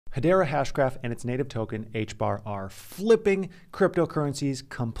Hedera Hashgraph and its native token, HBAR, are flipping cryptocurrencies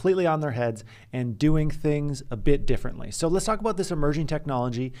completely on their heads and doing things a bit differently. So let's talk about this emerging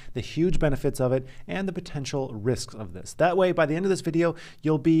technology, the huge benefits of it, and the potential risks of this. That way, by the end of this video,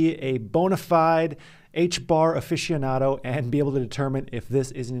 you'll be a bona fide HBAR aficionado and be able to determine if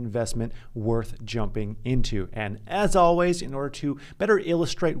this is an investment worth jumping into. And as always, in order to better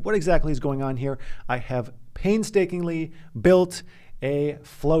illustrate what exactly is going on here, I have painstakingly built a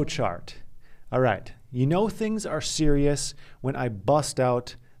flowchart. All right, you know things are serious when I bust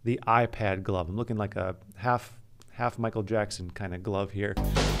out the iPad glove. I'm looking like a half Michael Jackson kind of glove here.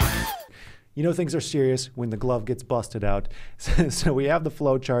 You know things are serious when the glove gets busted out. So we have the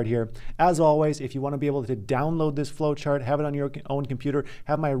flowchart here. As always, if you want to be able to download this flowchart, have it on your own computer,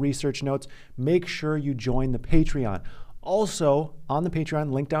 have my research notes, make sure you join the Patreon. Also, on the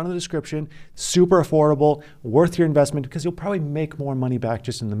Patreon, link down in the description, super affordable, worth your investment because you'll probably make more money back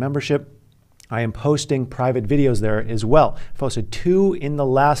just in the membership. I am posting private videos there as well. I posted 2 in the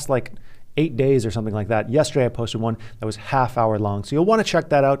last 8 days or something like that. Yesterday I posted one that was half-hour long. So you'll want to check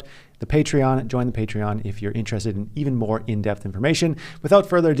that out. The Patreon, join the Patreon if you're interested in even more in-depth information. Without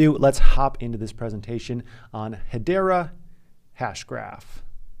further ado, let's hop into this presentation on Hedera Hashgraph.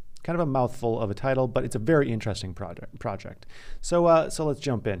 Kind of a mouthful of a title, but it's a very interesting project. So let's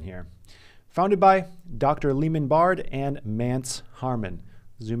jump in here. Founded by Dr. Lehman Bard and Mance Harmon.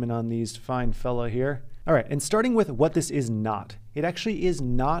 Zoom in on these fine fella here. All right, and starting with what this is not. It actually is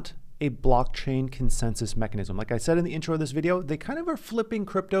not a blockchain consensus mechanism. Like I said in the intro of this video, they kind of are flipping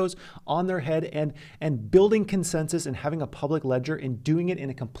cryptos on their head and building consensus and having a public ledger and doing it in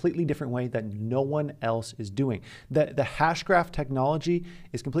a completely different way that no one else is doing. The Hashgraph technology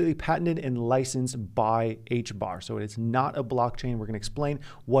is completely patented and licensed by HBAR. So it's not a blockchain. We're going to explain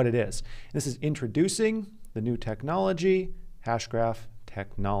what it is. This is introducing the new technology, Hashgraph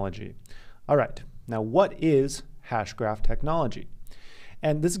technology. All right, now what is Hashgraph technology?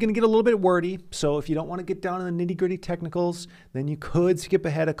 And this is going to get a little bit wordy, so if you don't want to get down in the nitty-gritty technicals, then you could skip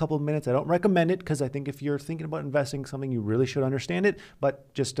ahead a couple of minutes. I don't recommend it because I think if you're thinking about investing in something, you really should understand it,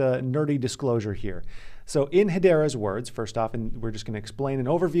 but just a nerdy disclosure here. So in Hedera's words, first off, and we're just going to explain an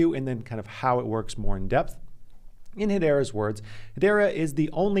overview and then kind of how it works more in depth. In Hedera's words, Hedera is the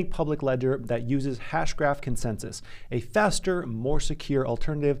only public ledger that uses Hashgraph consensus, a faster, more secure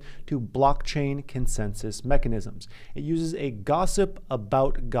alternative to blockchain consensus mechanisms. It uses a gossip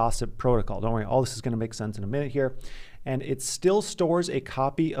about gossip protocol. Don't worry, all this is going to make sense in a minute here. And it still stores a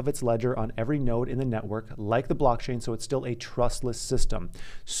copy of its ledger on every node in the network, like the blockchain, so it's still a trustless system.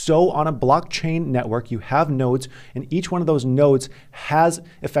 So on a blockchain network, you have nodes, and each one of those nodes has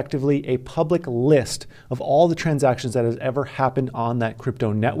effectively a public list of all the transactions that has ever happened on that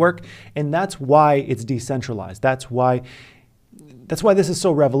crypto network, and that's why it's decentralized. That's why this is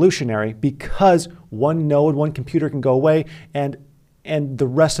so revolutionary, because one node, one computer can go away, and the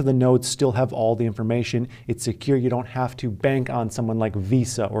rest of the nodes still have all the information. It's secure. You don't have to bank on someone like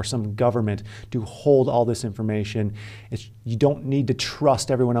Visa or some government to hold all this information. You don't need to trust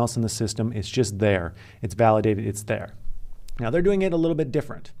everyone else in the system. It's just there. It's validated. It's there. Now they're doing it a little bit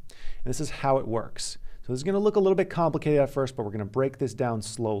different. And this is how it works. So this is going to look a little bit complicated at first, but we're going to break this down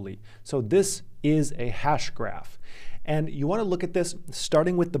slowly. So this is a hash graph. And you want to look at this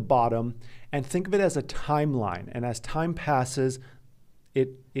starting with the bottom and think of it as a timeline. And as time passes,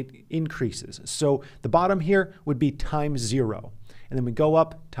 it increases. So the bottom here would be time 0. And then we go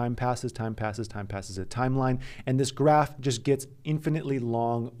up, time passes, time passes, time passes, a timeline. And this graph just gets infinitely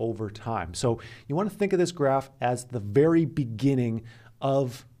long over time. So you want to think of this graph as the very beginning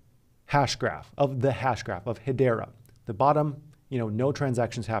of Hashgraph, of Hedera. The bottom, no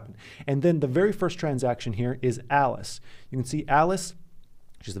transactions happen. And then the very first transaction here is Alice. You can see Alice,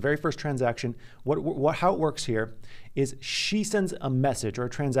 which is the very first transaction. How it works here is she sends a message or a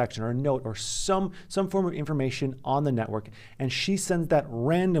transaction or a note or some form of information on the network, and she sends that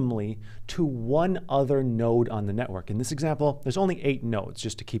randomly to one other node on the network. In this example, there's only 8 nodes,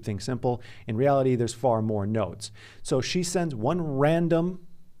 just to keep things simple. In reality, there's far more nodes. So she sends one random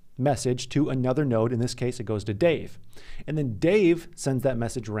message to another node. In this case, it goes to Dave. And then Dave sends that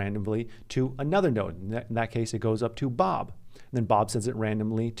message randomly to another node. In that case, it goes up to Bob. And then Bob sends it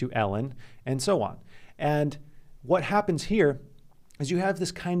randomly to Ellen, and so on. And what happens here is you have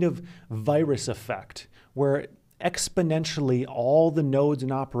this kind of virus effect where exponentially all the nodes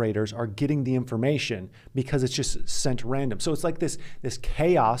and operators are getting the information because it's just sent random. So it's like this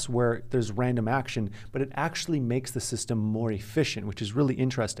chaos where there's random action, but it actually makes the system more efficient, which is really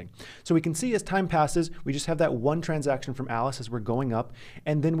interesting. So we can see as time passes, we just have that one transaction from Alice as we're going up,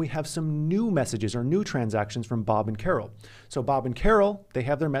 and then we have some new messages or new transactions from Bob and Carol. So Bob and Carol, they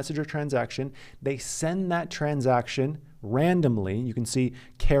have their message or transaction. They send that transaction randomly. You can see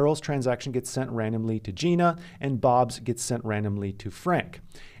Carol's transaction gets sent randomly to Gina and Bob's gets sent randomly to Frank.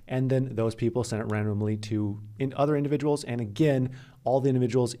 And then those people send it randomly to other individuals. And again, all the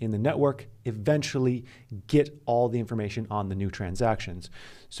individuals in the network eventually get all the information on the new transactions.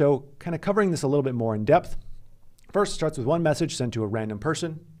 So kind of covering this a little bit more in depth. First, it starts with one message sent to a random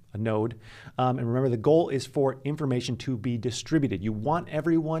person, a node. And remember, the goal is for information to be distributed. You want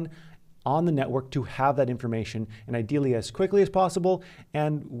everyone on the network to have that information, and ideally as quickly as possible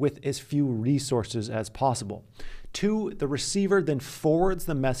and with as few resources as possible. 2, the receiver then forwards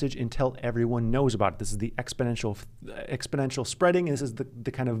the message until everyone knows about it. This is the exponential spreading, and this is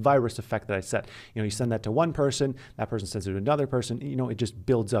the kind of virus effect that I said. You send that to one person, that person sends it to another person, it just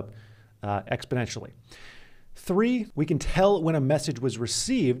builds up exponentially. 3, we can tell when a message was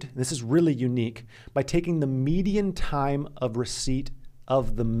received, and this is really unique, by taking the median time of receipt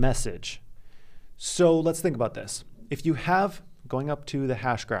of the message. So let's think about this. If you have, going up to the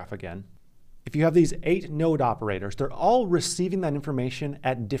Hasgraph again, if you have these 8 node operators, they're all receiving that information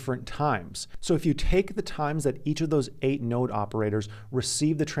at different times. So if you take the times that each of those 8 node operators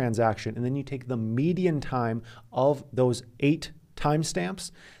receive the transaction, and then you take the median time of those 8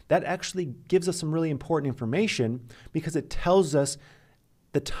 timestamps, that actually gives us some really important information because it tells us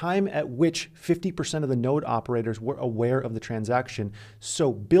the time at which 50% of the node operators were aware of the transaction.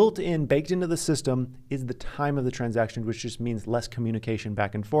 So baked into the system is the time of the transaction, which just means less communication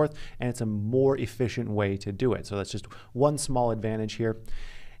back and forth, and it's a more efficient way to do it. So that's just one small advantage here.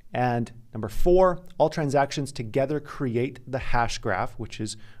 And number 4, all transactions together create the hash graph, which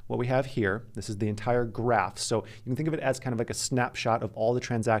is what we have here. This is the entire graph. So you can think of it as kind of like a snapshot of all the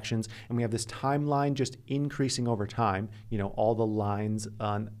transactions. And we have this timeline just increasing over time, all the lines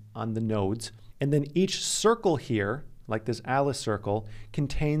on the nodes. And then each circle here, like this Alice circle,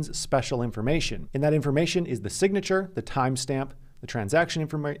 contains special information. And that information is the signature, the timestamp, the transaction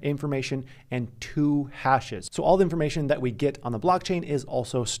information, and 2 hashes. So all the information that we get on the blockchain is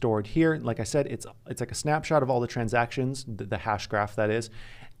also stored here. Like I said, it's like a snapshot of all the transactions, the hash graph that is.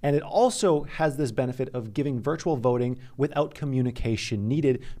 And it also has this benefit of giving virtual voting without communication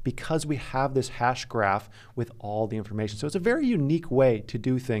needed because we have this hash graph with all the information. So it's a very unique way to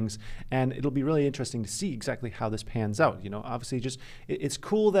do things, and it'll be really interesting to see exactly how this pans out. Obviously it's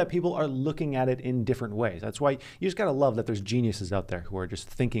cool that people are looking at it in different ways. That's why you just gotta love that there's geniuses out there who are just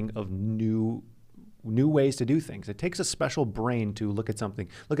thinking of new ways to do things. It takes a special brain to look at something,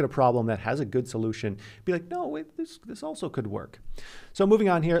 look at a problem that has a good solution, be like, no, wait, this also could work. So moving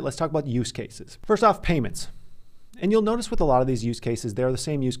on here, let's talk about use cases. First off, payments. And you'll notice with a lot of these use cases, they're the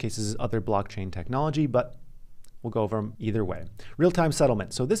same use cases as other blockchain technology, but we'll go over them either way. Real-time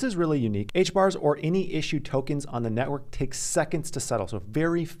settlement. So this is really unique. HBARs or any issued tokens on the network take seconds to settle. So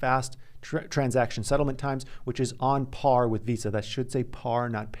very fast transaction settlement times, which is on par with Visa. That should say par,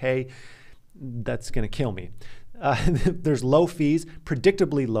 not pay. That's going to kill me. There's low fees,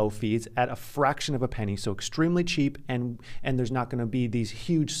 predictably low fees at a fraction of a penny, so extremely cheap, and there's not going to be these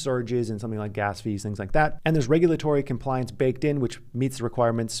huge surges in something like gas fees, things like that. And there's regulatory compliance baked in, which meets the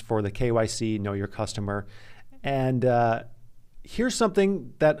requirements for the KYC, know your customer. And here's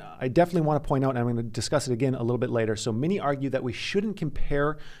something that I definitely want to point out, and I'm going to discuss it again a little bit later. So many argue that we shouldn't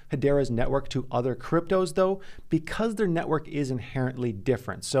compare Hedera's network to other cryptos, though, because their network is inherently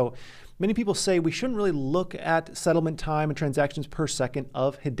different. So many people say we shouldn't really look at settlement time and transactions per second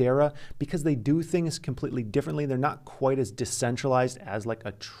of Hedera because they do things completely differently. They're not quite as decentralized as like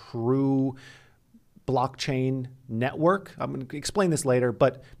a true blockchain network. I'm going to explain this later,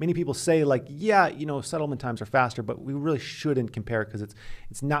 but many people say like, yeah, settlement times are faster, but we really shouldn't compare it because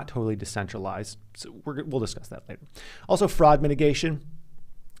it's not totally decentralized. So we'll discuss that later. Also, fraud mitigation.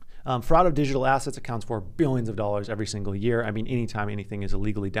 Fraud of digital assets accounts for billions of dollars every single year. I mean, anytime anything is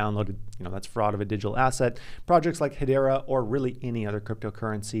illegally downloaded, that's fraud of a digital asset. Projects like Hedera or really any other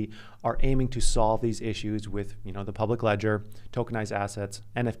cryptocurrency are aiming to solve these issues with, the public ledger, tokenized assets,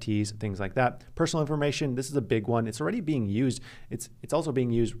 NFTs, things like that. Personal information, this is a big one. It's already being used. It's also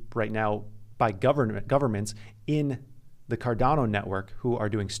being used right now by governments in the Cardano network who are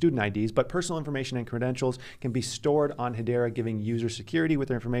doing student IDs, but personal information and credentials can be stored on Hedera, giving user security with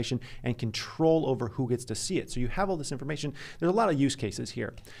their information and control over who gets to see it. So you have all this information. There's a lot of use cases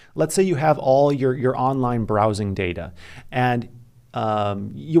here. Let's say you have all your online browsing data, and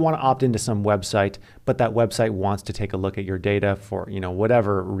you want to opt into some website, but that website wants to take a look at your data for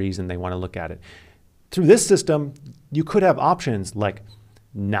whatever reason they want to look at it. Through this system, you could have options like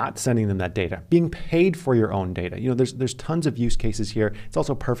not sending them that data, being paid for your own data. There's tons of use cases here. It's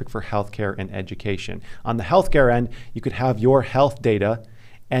also perfect for healthcare and education. On the healthcare end, you could have your health data,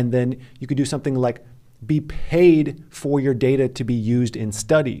 and then you could do something like be paid for your data to be used in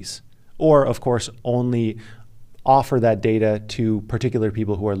studies, or of course only offer that data to particular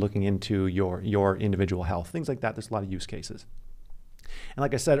people who are looking into your individual health, things like that. There's a lot of use cases. And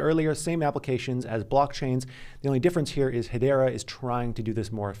like I said earlier, same applications as blockchains. The only difference here is Hedera is trying to do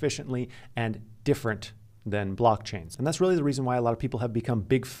this more efficiently and different than blockchains. And that's really the reason why a lot of people have become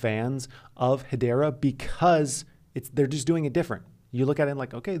big fans of Hedera, because they're just doing it different. You look at it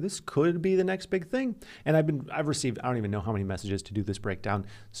like, okay, this could be the next big thing. And I've received, I don't even know how many messages to do this breakdown.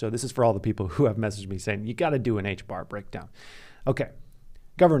 So this is for all the people who have messaged me saying, you got to do an HBAR breakdown. Okay.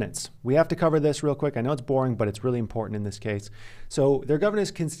 Governance. We have to cover this real quick. I know it's boring, but it's really important in this case. So their governance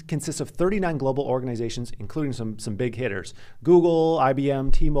consists of 39 global organizations, including some big hitters: Google,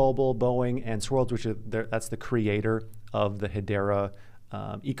 IBM, T-Mobile, Boeing, and Swirls, that's the creator of the Hedera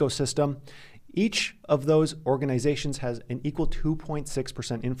ecosystem. Each of those organizations has an equal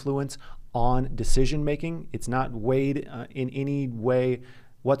 2.6% influence on decision making. It's not weighed in any way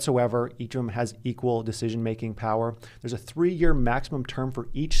whatsoever. Each of them has equal decision-making power. There's a 3-year maximum term for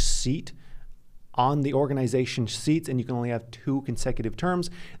each seat on the organization seats, and you can only have 2 consecutive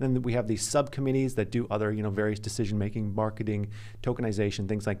terms. And then we have these subcommittees that do other, various decision-making, marketing, tokenization,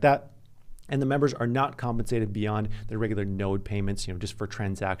 things like that. And the members are not compensated beyond their regular node payments, just for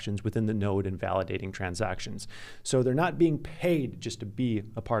transactions within the node and validating transactions. So they're not being paid just to be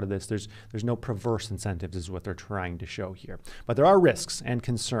a part of this. There's no perverse incentives is what they're trying to show here. But there are risks and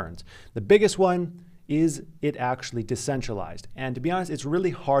concerns. The biggest one is it actually decentralized? And to be honest, it's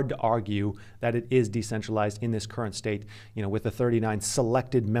really hard to argue that it is decentralized in this current state, with the 39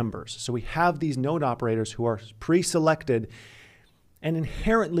 selected members. So we have these node operators who are pre-selected, and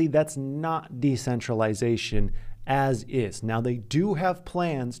inherently, that's not decentralization as is. Now, they do have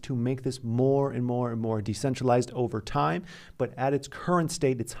plans to make this more and more and more decentralized over time, but at its current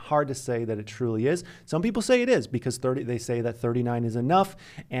state, it's hard to say that it truly is. Some people say it is because they say that 39 is enough,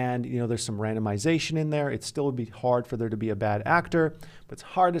 and there's some randomization in there. It still would be hard for there to be a bad actor, but it's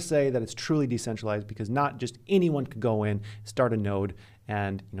hard to say that it's truly decentralized because not just anyone could go in, start a node,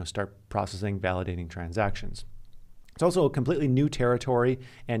 and start processing, validating transactions. It's also a completely new territory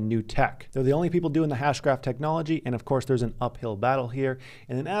and new tech. They're the only people doing the Hasgraph technology, and of course there's an uphill battle here.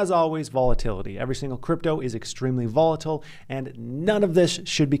 And then as always, volatility. Every single crypto is extremely volatile, and none of this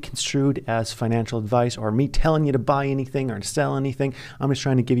should be construed as financial advice or me telling you to buy anything or to sell anything. I'm just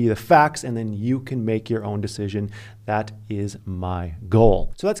trying to give you the facts, and then you can make your own decision. That is my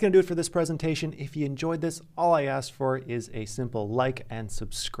goal. So that's going to do it for this presentation. If you enjoyed this, all I ask for is a simple like and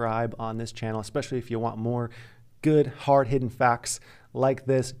subscribe on this channel, especially if you want more good, hard-hidden facts like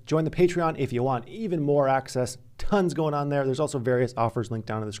this. Join the Patreon if you want even more access. Tons going on there. There's also various offers linked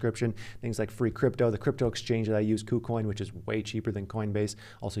down in the description. Things like free crypto, the crypto exchange that I use, KuCoin, which is way cheaper than Coinbase.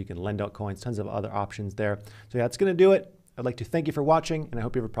 Also, you can lend out coins, tons of other options there. So yeah, that's going to do it. I'd like to thank you for watching, and I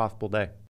hope you have a profitable day.